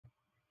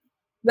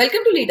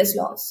Welcome to latest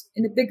laws.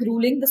 In a big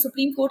ruling, the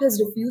Supreme Court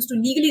has refused to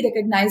legally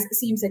recognize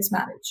same-sex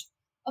marriage.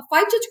 A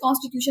five-judge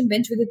constitution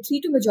bench with a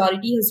 3-2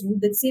 majority has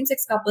ruled that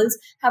same-sex couples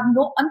have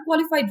no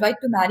unqualified right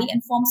to marry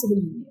and form civil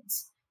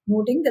unions.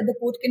 Noting that the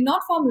court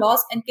cannot form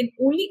laws and can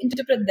only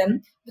interpret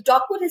them, the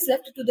top court has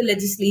left it to the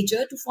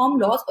legislature to form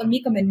laws or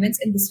make amendments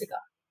in this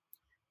regard.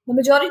 The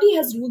majority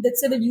has ruled that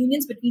civil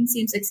unions between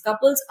same-sex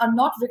couples are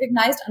not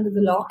recognized under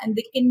the law and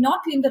they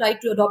cannot claim the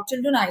right to adopt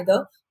children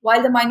either,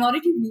 while the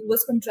minority view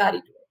was contrary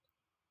to it.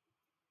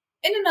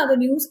 In another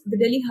news, the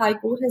Delhi High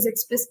Court has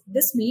expressed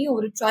dismay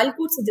over a trial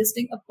court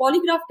suggesting a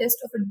polygraph test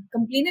of a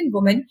complaining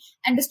woman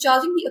and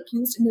discharging the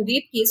accused in a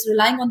rape case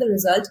relying on the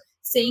result,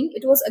 saying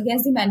it was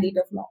against the mandate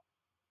of law.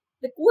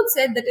 The court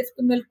said that if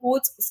criminal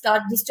courts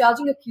start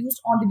discharging accused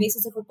on the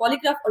basis of a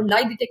polygraph or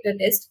lie detector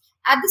test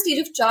at the stage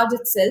of charge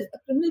itself, a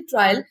criminal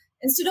trial,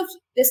 instead of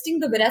testing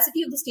the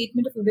veracity of the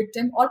statement of a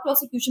victim or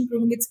prosecution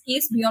proving its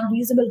case beyond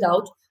reasonable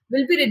doubt,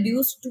 will be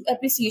reduced to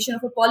appreciation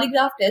of a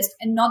polygraph test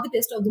and not the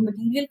test of the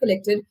material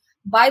collected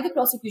by the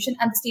prosecution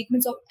and the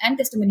statements of and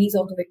testimonies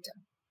of the victim.